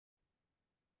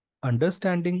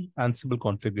Understanding Ansible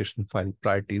configuration file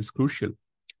priority is crucial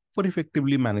for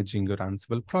effectively managing your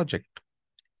Ansible project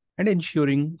and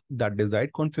ensuring that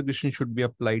desired configuration should be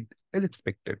applied as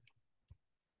expected.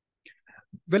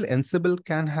 Well, Ansible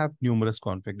can have numerous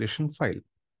configuration files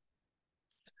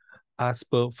as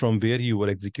per from where you are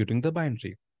executing the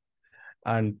binary,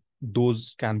 and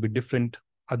those can be different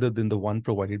other than the one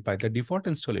provided by the default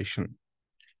installation.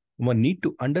 One need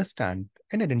to understand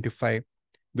and identify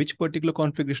which particular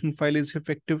configuration file is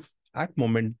effective at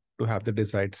moment to have the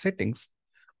desired settings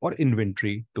or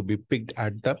inventory to be picked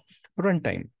at the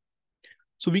runtime.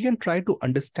 So we can try to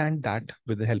understand that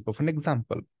with the help of an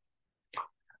example.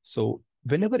 So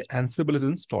whenever Ansible is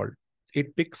installed,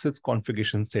 it picks its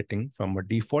configuration setting from a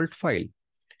default file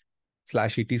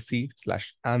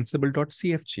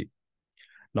 /etc/ansible.cfg.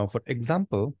 Now, for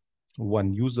example,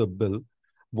 one user Bill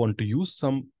want to use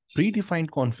some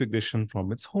predefined configuration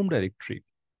from its home directory.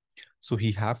 So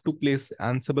he have to place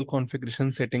Ansible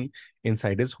configuration setting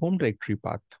inside his home directory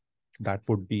path. That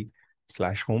would be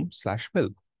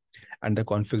 /home/bill. And the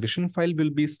configuration file will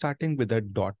be starting with a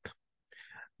dot.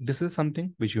 This is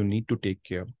something which you need to take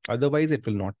care. Otherwise, it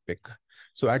will not pick.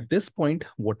 So at this point,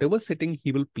 whatever setting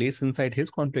he will place inside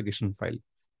his configuration file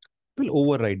will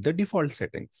override the default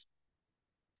settings.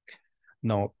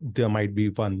 Now, there might be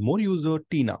one more user,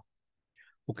 Tina,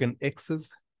 who can access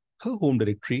her home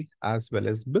directory as well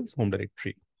as Bill's home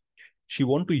directory. She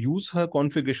wants to use her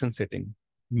configuration setting.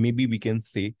 Maybe we can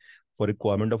say for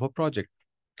requirement of a project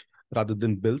rather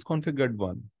than Bill's configured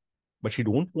one, but she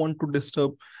don't want to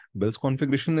disturb Bill's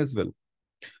configuration as well.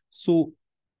 So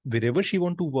wherever she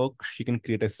want to work, she can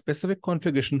create a specific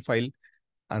configuration file,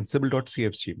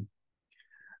 ansible.cfg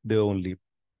there only.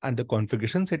 And the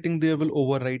configuration setting there will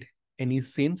override any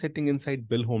same setting inside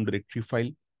Bill home directory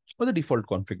file or the default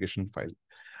configuration file.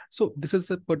 So this is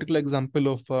a particular example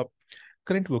of a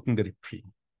current working directory.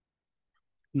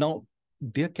 Now,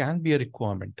 there can be a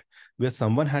requirement where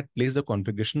someone had placed a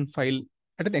configuration file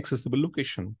at an accessible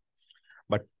location,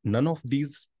 but none of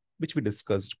these which we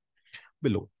discussed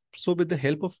below. So with the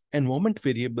help of environment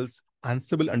variables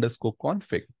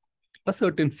ansible_config, a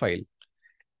certain file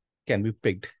can be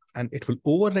picked and it will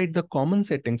override the common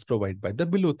settings provided by the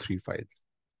below three files.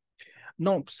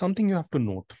 Now, something you have to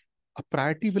note, a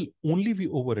priority will only be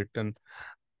overwritten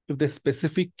if the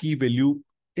specific key value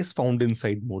is found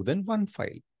inside more than one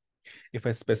file. If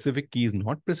a specific key is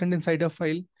not present inside a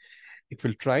file, it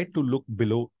will try to look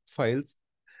below files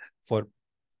for,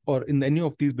 or in any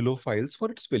of these below files for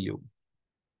its value.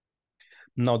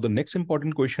 Now, the next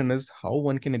important question is how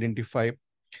one can identify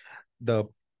the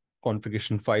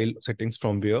configuration file settings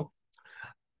from where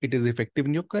it is effective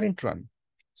in your current run.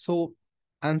 So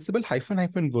Ansible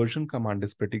 -- version command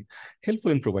is pretty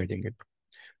helpful in providing it.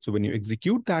 So when you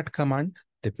execute that command,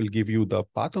 that will give you the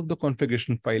path of the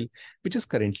configuration file, which is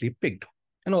currently picked,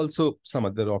 and also some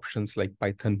other options like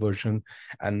Python version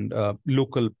and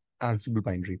local Ansible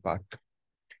binary path.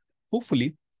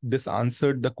 Hopefully, this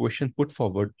answered the question put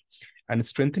forward and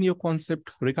strengthen your concept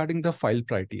regarding the file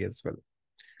priority as well.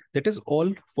 That is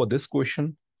all for this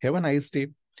question. Have a nice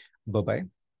day. Bye-bye.